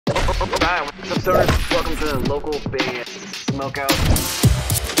Alright, what's up, stoners? Welcome to the local band Smokeout.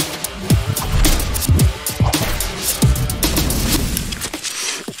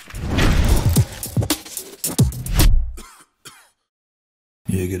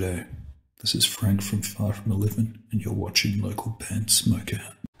 Yeah, g'day. This is Frank from Far From 11, and you're watching local band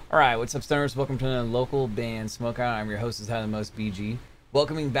Smokeout. Alright, what's up, stoners? Welcome to the local band Smokeout. I'm your host, is How the Most BG.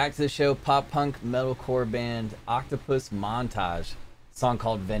 Welcoming back to the show, pop-punk metalcore band Octopus Montage. A song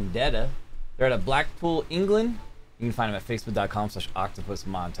called Vendetta. They're out of Blackpool, England. You can find them at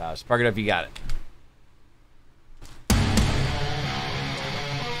facebook.com/octopusmontage. Spark it up, you got it.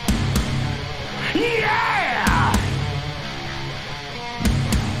 Yeah!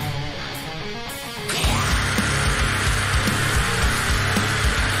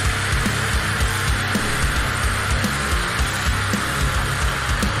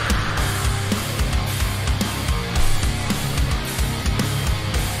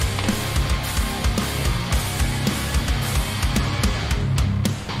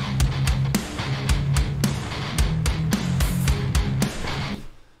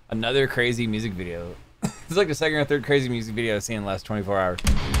 Another crazy music video. It's like the second or third crazy music video I've seen in the last 24 hours.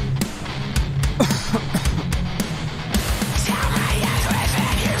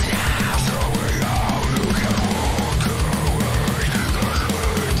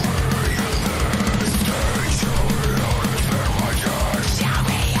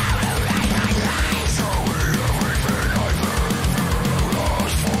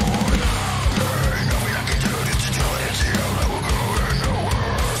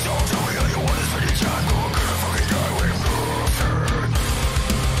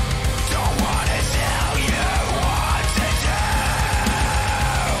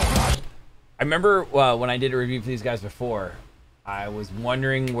 I remember when I did a review for these guys before, I was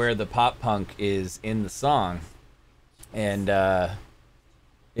wondering where the pop punk is in the song, and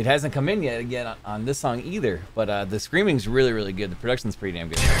it hasn't come in yet on this song either. But the screaming's really, really good. The production's pretty damn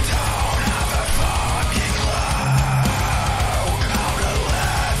good.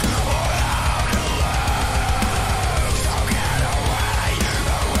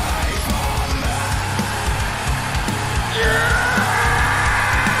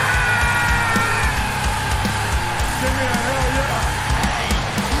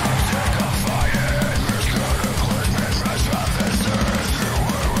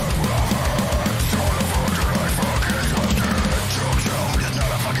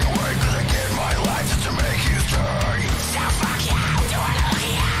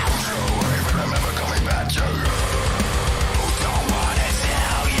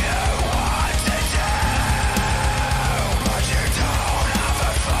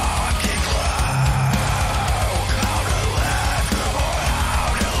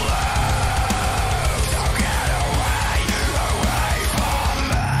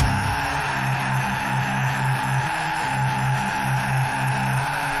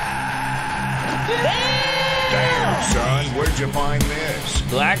 Damn, son, where'd you find this?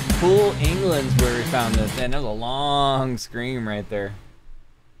 Blackpool, England's where we found this. And there's a long scream right there.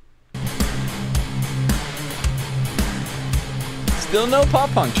 Still no pop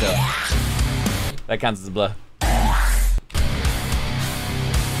punk show. That counts as a bluff.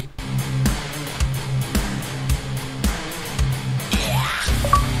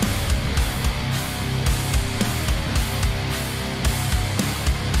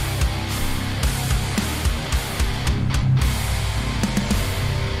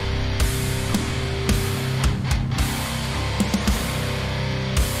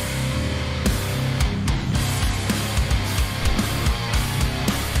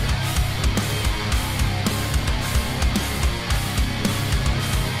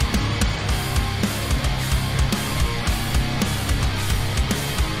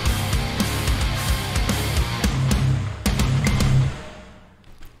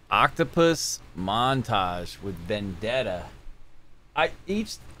 Octopus Montage with Vendetta. I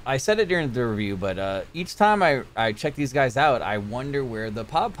said it during the review, but each time I check these guys out, I wonder where the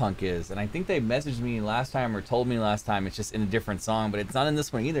pop punk is. And I think they messaged me last time or told me last time it's just in a different song, but it's not in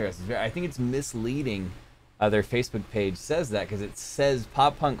this one either. I think it's misleading. Their Facebook page says that because it says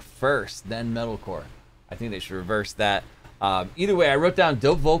pop punk first, then metalcore. I think they should reverse that. Either way, I wrote down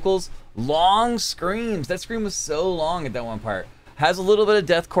dope vocals, long screams. That scream was so long at that one part. Has a little bit of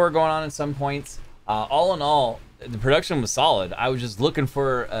deathcore going on at some points. All in all, the production was solid. I was just looking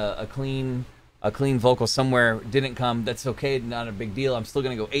for a clean vocal somewhere. Didn't come. That's okay. Not a big deal. I'm still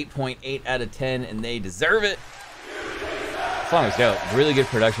gonna go 8.8 out of 10, and they deserve it. The song was dope. Really good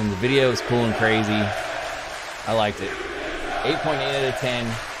production. The video is cool and crazy. I liked it. 8.8 out of 10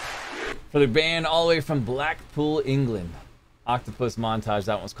 for the band all the way from Blackpool, England. Octopus Montage.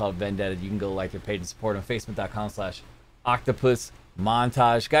 That one's called Vendetta. You can go like their page and support on Facebook.com/Octopus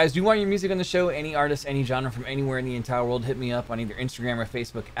Montage. Guys, do you want your music on the show? Any artist, any genre from anywhere in the entire world, hit me up on either Instagram or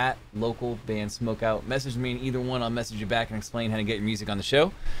Facebook at local band Smokeout. Message me in either one. I'll message you back and explain how to get your music on the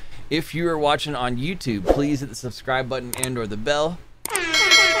show. If you are watching on YouTube, please hit the subscribe button and or the bell.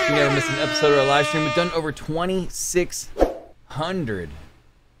 You never miss an episode or a live stream. We've done over 2,600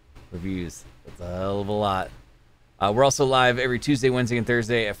 reviews. That's a hell of a lot. We're also live every Tuesday, Wednesday, and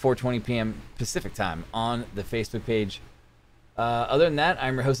Thursday at 4:20 p.m. Pacific time on the Facebook page. Other than that,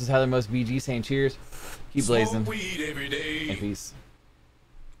 I'm your host, Tyler Most BG, saying cheers, keep blazing, and peace.